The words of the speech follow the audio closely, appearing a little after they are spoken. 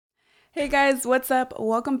Hey guys, what's up?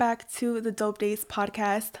 Welcome back to the Dope Days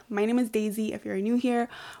podcast. My name is Daisy. If you're new here,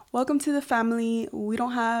 welcome to the family. We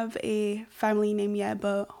don't have a family name yet,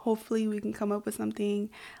 but hopefully we can come up with something.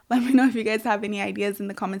 Let me know if you guys have any ideas in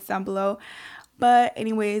the comments down below. But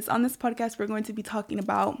anyways, on this podcast, we're going to be talking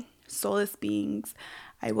about soulless beings.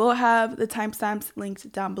 I will have the timestamps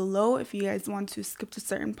linked down below if you guys want to skip to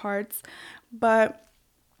certain parts. But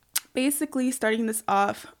basically, starting this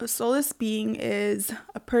off, a soulless being is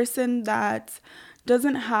a person that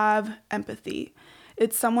doesn't have empathy.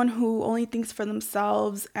 It's someone who only thinks for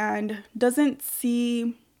themselves and doesn't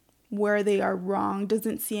see where they are wrong,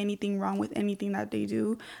 doesn't see anything wrong with anything that they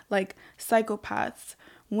do. Like psychopaths,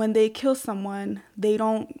 when they kill someone, they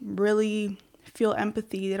don't really feel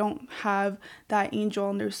empathy. They don't have that angel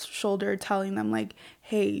on their shoulder telling them, like,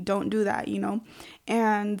 hey, don't do that.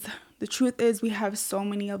 And the truth is, we have so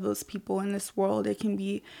many of those people in this world. It can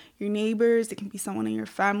be your neighbors, it can be someone in your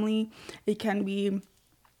family, it can be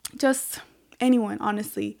just anyone,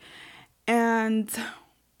 honestly. And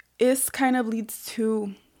this kind of leads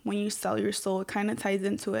to when you sell your soul, it kind of ties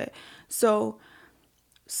into it. So,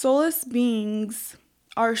 soulless beings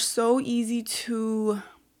are so easy to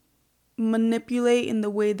manipulate in the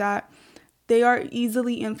way that they are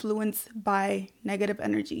easily influenced by negative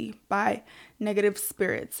energy, by negative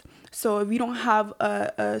spirits. So if you don't have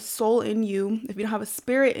a soul in you, if you don't have a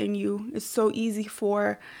spirit in you, it's so easy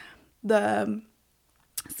for the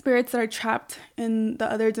spirits that are trapped in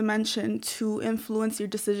the other dimension to influence your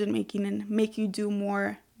decision making and make you do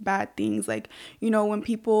more bad things. Like, when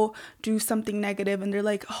people do something negative and they're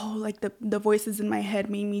like, oh, like the voices in my head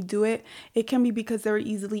made me do it, it can be because they're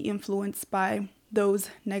easily influenced by those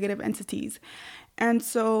negative entities. And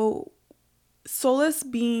so soulless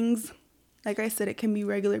beings, like I said, it can be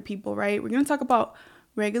regular people, right? We're going to talk about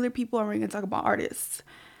regular people and we're going to talk about artists.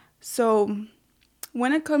 So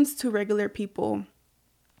when it comes to regular people,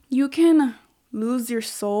 you can lose your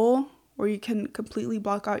soul or you can completely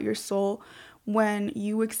block out your soul when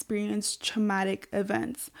you experience traumatic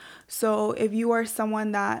events. So if you are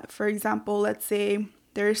someone that, for example, let's say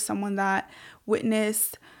there's someone that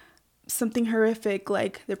witnessed something horrific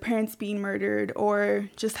like their parents being murdered, or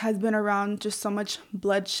just has been around just so much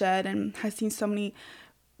bloodshed and has seen so many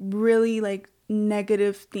really like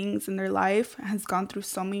negative things in their life, has gone through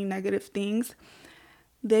so many negative things,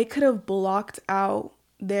 they could have blocked out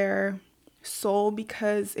their soul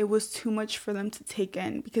because it was too much for them to take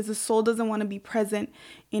in, because the soul doesn't want to be present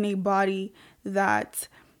in a body that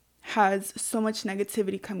has so much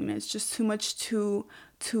negativity coming in. It's just too much to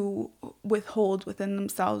withhold within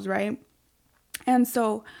themselves, right? And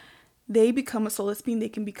so they become a soulless being. They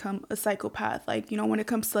can become a psychopath. Like, when it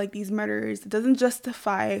comes to like these murderers, it doesn't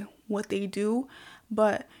justify what they do,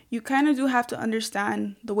 but you kind of do have to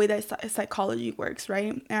understand the way that psychology works,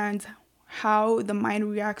 right? And how the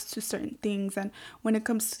mind reacts to certain things. And when it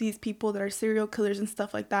comes to these people that are serial killers and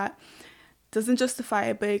stuff like that, doesn't justify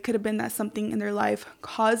it, but it could have been that something in their life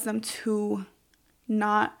caused them to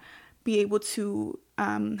not be able to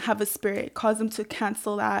have a spirit, cause them to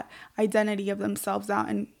cancel that identity of themselves out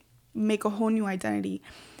and make a whole new identity.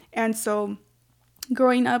 And so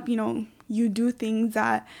growing up, you do things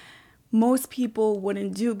that most people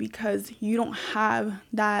wouldn't do because you don't have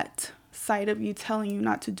that side of you telling you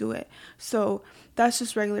not to do it. So that's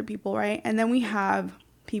just regular people, right? And then we have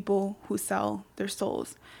people who sell their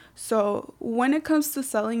souls. So when it comes to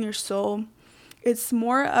selling your soul, it's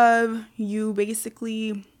more of you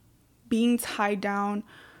basically being tied down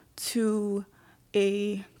to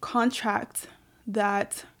a contract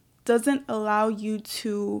that doesn't allow you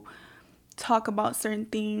to talk about certain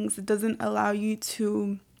things. It doesn't allow you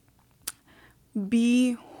to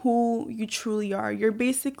be who you truly are. You're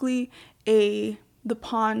basically the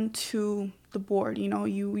pawn to the board.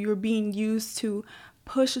 You're being used to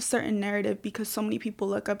push a certain narrative because so many people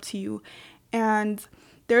look up to you. And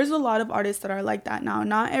there's a lot of artists that are like that now.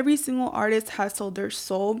 Not every single artist has sold their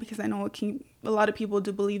soul, because I know a lot of people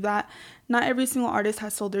do believe that. Not every single artist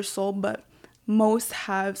has sold their soul, but most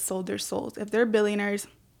have sold their souls. If they're billionaires,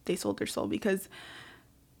 they sold their soul. Because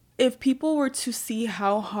if people were to see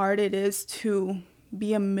how hard it is to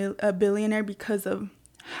be a billionaire because of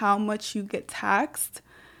how much you get taxed,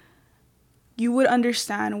 you would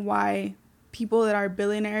understand why people that are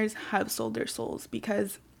billionaires have sold their souls,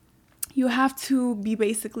 because you have to be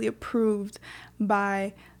basically approved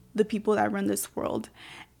by the people that run this world.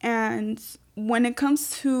 And when it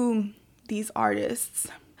comes to these artists,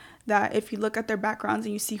 that if you look at their backgrounds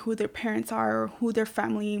and you see who their parents are or who their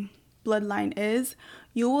family bloodline is,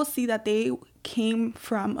 you will see that they came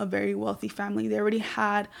from a very wealthy family. They already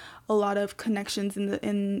had a lot of connections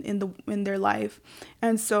in their life.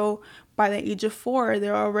 And so by the age of 4,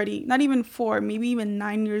 they're already, not even 4, maybe even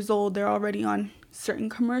 9 years old, they're already on certain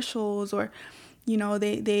commercials, or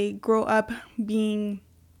they grow up being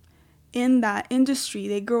in that industry.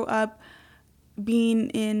 They grow up being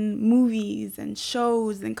in movies and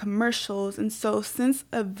shows and commercials. And so since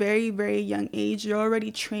a very, very young age, you're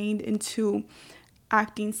already trained into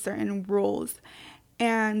acting certain roles.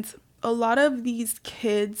 And a lot of these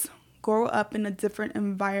kids grow up in a different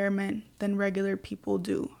environment than regular people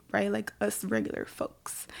do, right? Like us regular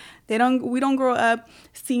folks. We don't grow up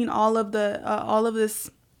seeing all of this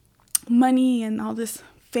money and all this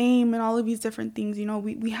fame and all of these different things.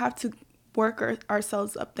 We have to work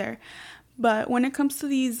ourselves up there. But when it comes to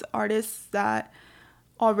these artists that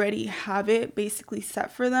already have it basically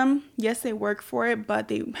set for them, yes, they work for it, but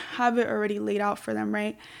they have it already laid out for them,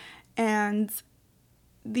 right? And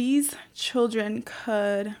these children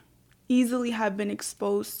could easily have been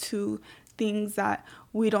exposed to things that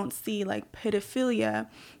we don't see, like pedophilia.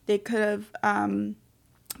 They could have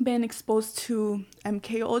been exposed to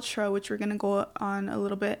MK Ultra, which we're going to go on a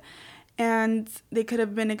little bit. And they could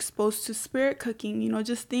have been exposed to spirit cooking,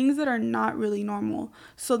 just things that are not really normal.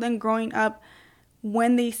 So then growing up,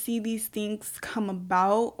 when they see these things come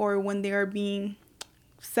about, or when they are being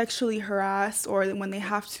sexually harassed, or when they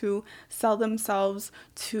have to sell themselves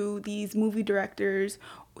to these movie directors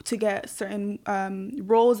to get certain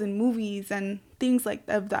roles in movies and things like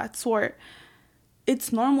of that sort,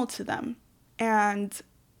 it's normal to them. And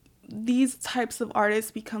these types of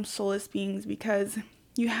artists become soulless beings because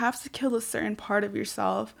you have to kill a certain part of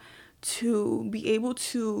yourself to be able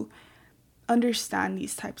to understand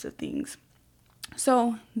these types of things.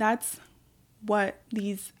 So that's what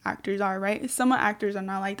these actors are, right? Some actors are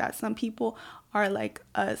not like that. Some people are like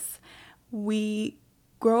us. We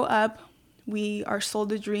grow up, we are sold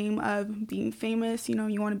the dream of being famous. You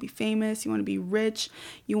want to be famous, you want to be rich,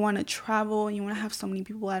 you want to travel, you want to have so many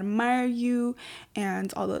people admire you,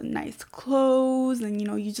 and all the nice clothes, and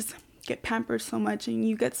you just get pampered so much, and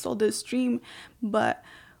you get sold this dream. But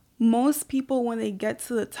most people, when they get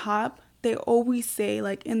to the top, they always say,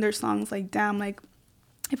 like in their songs, like, damn, like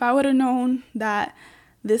if I would have known that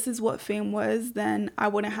this is what fame was, then I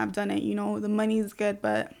wouldn't have done it. The money is good,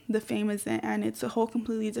 but the fame isn't. And it's a whole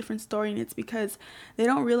completely different story. And it's because they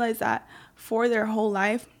don't realize that for their whole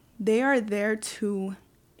life, they are there to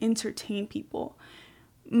entertain people.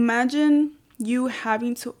 Imagine you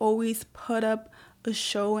having to always put up a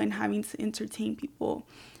show and having to entertain people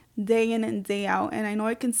day in and day out. And I know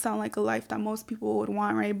it can sound like a life that most people would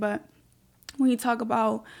want, right? But when you talk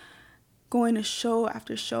about going to show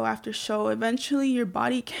after show after show, eventually your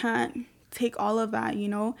body can't take all of that,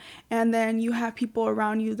 and then you have people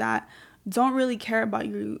around you that don't really care about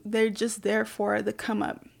you. They're just there for the come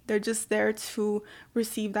up. They're just there to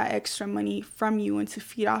receive that extra money from you and to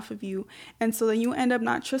feed off of you. And so then you end up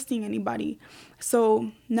not trusting anybody.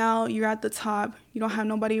 So now you're at the top. You don't have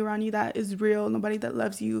nobody around you that is real, nobody that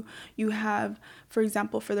loves you. You have, for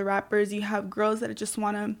example, for the rappers, you have girls that just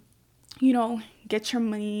want to, get your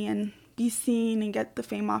money and be seen and get the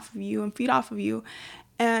fame off of you and feed off of you.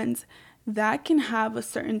 And that can have a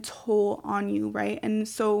certain toll on you, right? And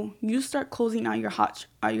so you start closing out your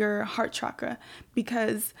heart chakra,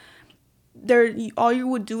 because all you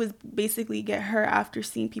would do is basically get hurt after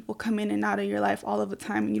seeing people come in and out of your life all of the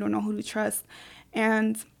time, and you don't know who to trust.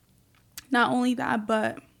 And not only that,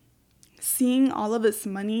 but seeing all of this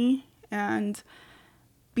money and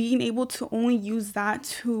being able to only use that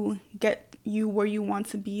to get you where you want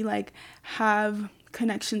to be, like have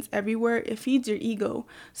connections everywhere, it feeds your ego.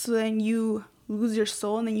 So then you lose your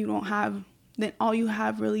soul, and then all you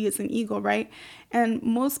have really is an ego, right? And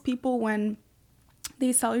most people, when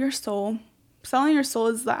they sell your soul, selling your soul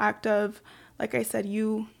is the act of, like I said,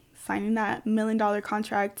 you signing that $1 million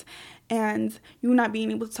contract and you not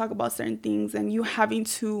being able to talk about certain things, and you having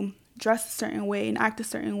to dress a certain way and act a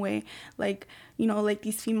certain way. Like, like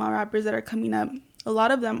these female rappers that are coming up, a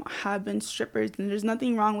lot of them have been strippers, and there's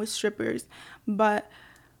nothing wrong with strippers, but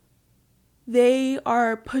they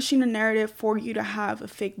are pushing a narrative for you to have a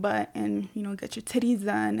fake butt and, get your titties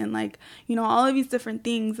done and all of these different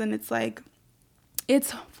things. And it's like,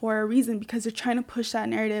 it's for a reason, because they're trying to push that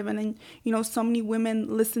narrative. And then, so many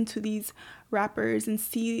women listen to these rappers and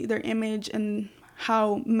see their image and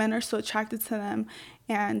how men are so attracted to them.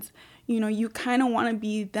 And you kind of want to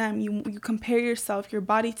be them. You compare yourself, your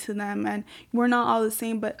body to them, and we're not all the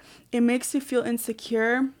same, but it makes you feel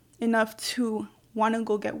insecure enough to want to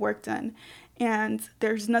go get work done. And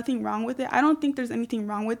there's nothing wrong with it. I don't think there's anything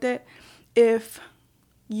wrong with it if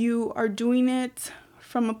you are doing it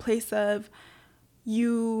from a place of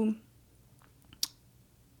you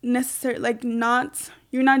necessarily like not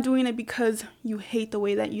you're not doing it because you hate the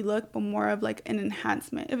way that you look, but more of like an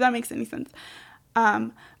enhancement, if that makes any sense.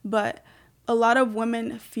 But a lot of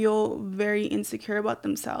women feel very insecure about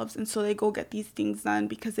themselves, and so they go get these things done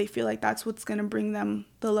because they feel like that's what's going to bring them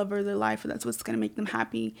the love of their life, or that's what's going to make them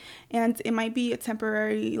happy. And it might be a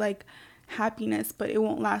temporary like happiness, but it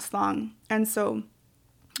won't last long. And so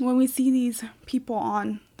when we see these people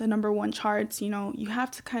on the number one charts, you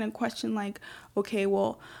have to kind of question like, okay,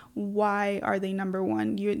 well, why are they number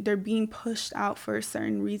one? They're being pushed out for a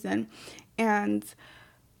certain reason. And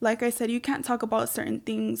like I said, you can't talk about certain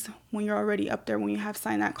things when you're already up there, when you have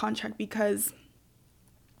signed that contract, because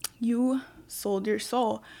you sold your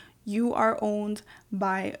soul. You are owned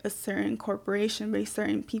by a certain corporation, by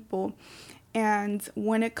certain people. And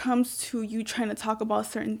when it comes to you trying to talk about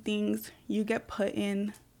certain things, you get put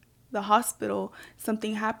in the hospital,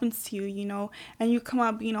 something happens to you, and you come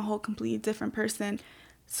out being a whole completely different person.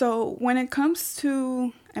 So when it comes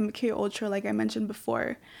to MK Ultra, like I mentioned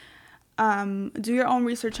before, do your own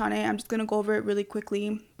research on it. I'm just gonna go over it really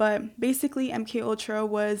quickly. But basically, MK Ultra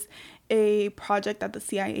was a project that the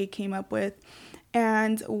CIA came up with,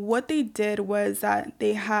 and what they did was that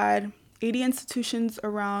they had 80 institutions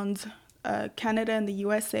around Canada and the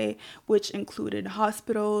USA, which included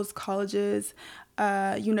hospitals, colleges,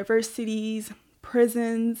 universities,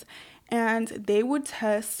 prisons, and they would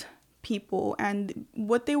test people. And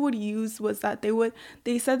what they would use was that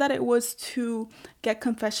they said that it was to get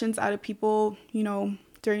confessions out of people,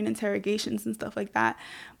 during interrogations and stuff like that.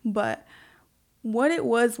 But what it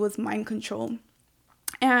was mind control.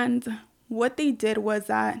 And what they did was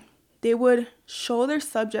that they would show their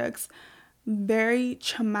subjects very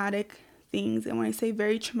traumatic things. And when I say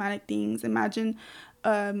very traumatic things, imagine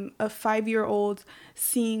a 5-year-old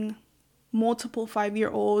seeing multiple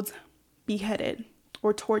 5-year-olds beheaded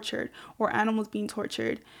or tortured, or animals being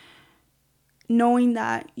tortured, knowing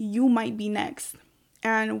that you might be next.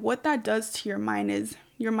 And what that does to your mind is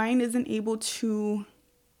your mind isn't able to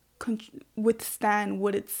withstand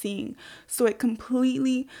what it's seeing. So it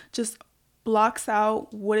completely just blocks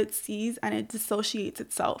out what it sees and it dissociates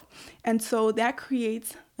itself. And so that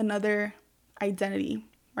creates another identity,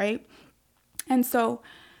 right? And so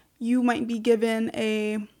you might be given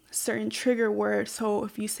a certain trigger word. So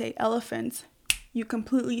if you say elephant, you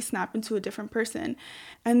completely snap into a different person.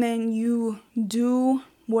 And then you do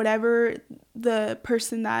whatever the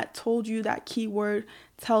person that told you that keyword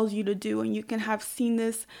tells you to do. And you can have seen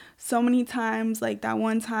this so many times, like that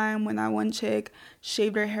one time when that one chick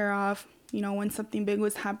shaved her hair off, when something big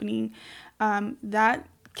was happening. A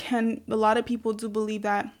lot of people do believe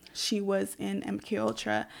that she was in MK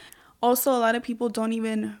Ultra. Also, a lot of people don't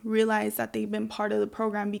even realize that they've been part of the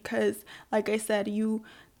program because, like I said, you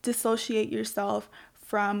dissociate yourself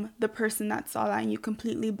from the person that saw that and you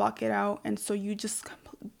completely block it out. And so you just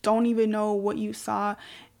don't even know what you saw.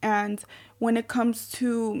 And when it comes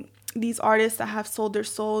to these artists that have sold their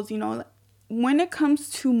souls, when it comes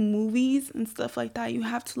to movies and stuff like that, you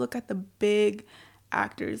have to look at the big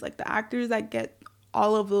actors, like the actors that get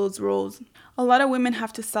all of those roles. A lot of women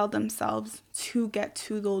have to sell themselves to get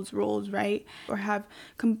to those roles, right? Or have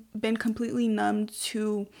been completely numb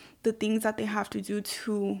to the things that they have to do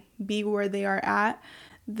to be where they are at.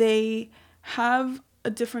 They have a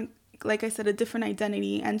different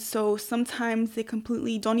identity. And so sometimes they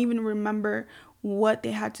completely don't even remember what they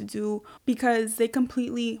had to do because they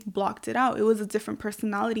completely blocked it out. It was a different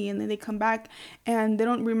personality, and then they come back and they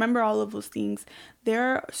don't remember all of those things. There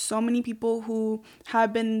are so many people who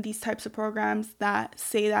have been in these types of programs that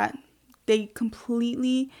say that they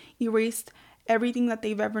completely erased everything that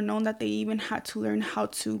they've ever known, that they even had to learn how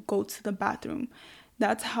to go to the bathroom.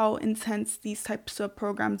 That's how intense these types of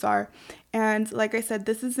programs are. And like I said,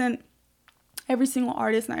 this isn't every single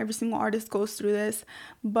artist, not every single artist goes through this,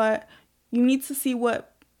 but you need to see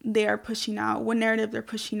what they are pushing out, what narrative they're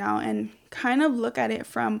pushing out, and kind of look at it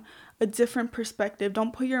from a different perspective.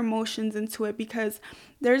 Don't put your emotions into it, because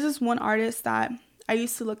there's this one artist that I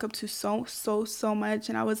used to look up to so much,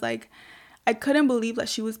 and I was like, I couldn't believe that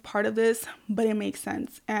she was part of this, but it makes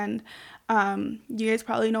sense. And you guys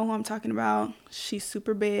probably know who I'm talking about. She's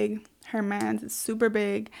super big. Her man's is super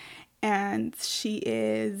big, and she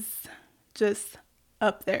is just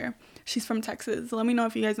up there. She's from Texas. Let me know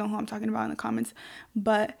if you guys know who I'm talking about in the comments.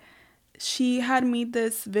 But she had made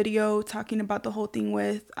this video talking about the whole thing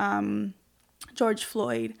with George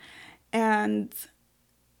Floyd. And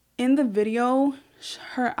in the video,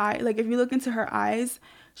 her eye, like if you look into her eyes,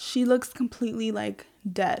 she looks completely like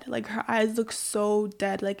dead. Like her eyes look so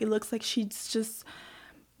dead. Like it looks like she's just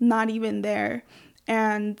not even there.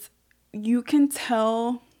 And you can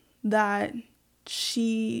tell that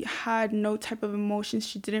she had no type of emotions.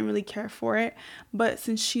 She didn't really care for it. But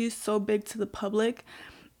since she is so big to the public,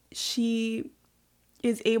 she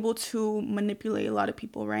is able to manipulate a lot of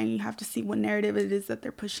people, right? And you have to see what narrative it is that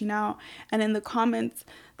they're pushing out. And in the comments,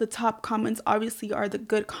 the top comments obviously are the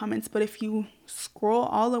good comments, but if you scroll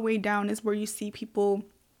all the way down is where you see people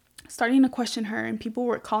starting to question her, and people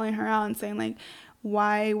were calling her out and saying like,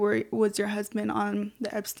 why was your husband on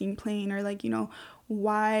the Epstein plane, or like,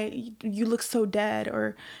 why you look so dead,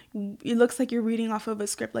 or it looks like you're reading off of a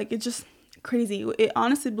script. Like, it just crazy. It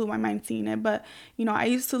honestly blew my mind seeing it. But I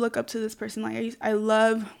used to look up to this person. Like, I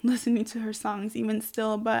love listening to her songs even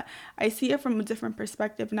still, but I see it from a different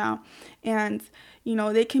perspective now. And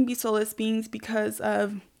they can be soulless beings because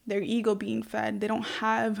of their ego being fed. They don't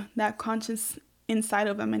have that conscience inside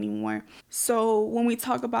of them anymore. So when we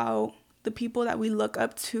talk about the people that we look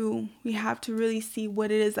up to, we have to really see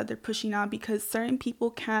what it is that they're pushing out, because certain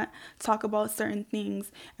people can't talk about certain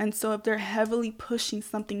things. And so if they're heavily pushing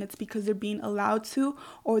something, it's because they're being allowed to,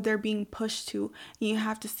 or they're being pushed to. And you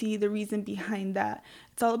have to see the reason behind that.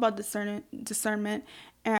 It's all about discernment,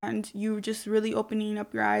 and you just really opening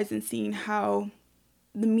up your eyes and seeing how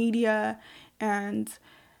the media and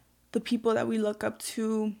the people that we look up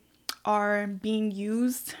to are being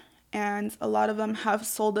used. And a lot of them have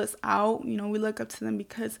sold us out. We look up to them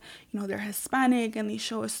because, they're Hispanic and they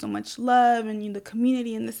show us so much love, and the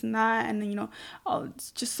community and this and that. And then,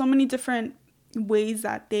 it's just so many different ways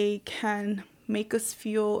that they can make us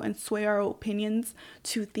feel and sway our opinions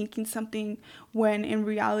to thinking something, when in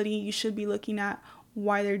reality you should be looking at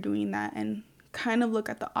why they're doing that, and kind of look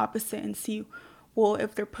at the opposite and see, well,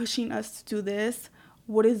 if they're pushing us to do this,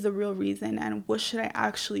 what is the real reason, and what should I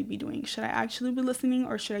actually be doing? Should I actually be listening,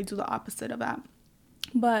 or should I do the opposite of that?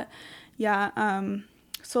 But yeah,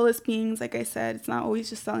 soulless beings, like I said, it's not always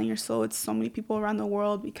just selling your soul. It's so many people around the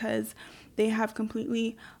world, because they have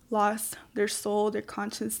completely lost their soul, their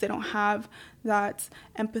conscience. They don't have that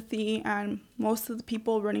empathy, and most of the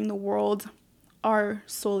people running the world are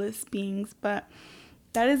soulless beings. But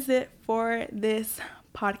that is it for this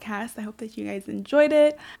podcast. I hope that you guys enjoyed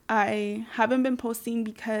it. I haven't been posting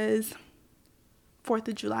because 4th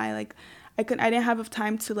of July, like I didn't have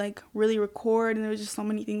time to like really record, and there was just so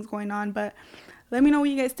many things going on. But let me know what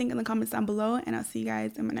you guys think in the comments down below, and I'll see you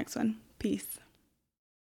guys in my next one. Peace.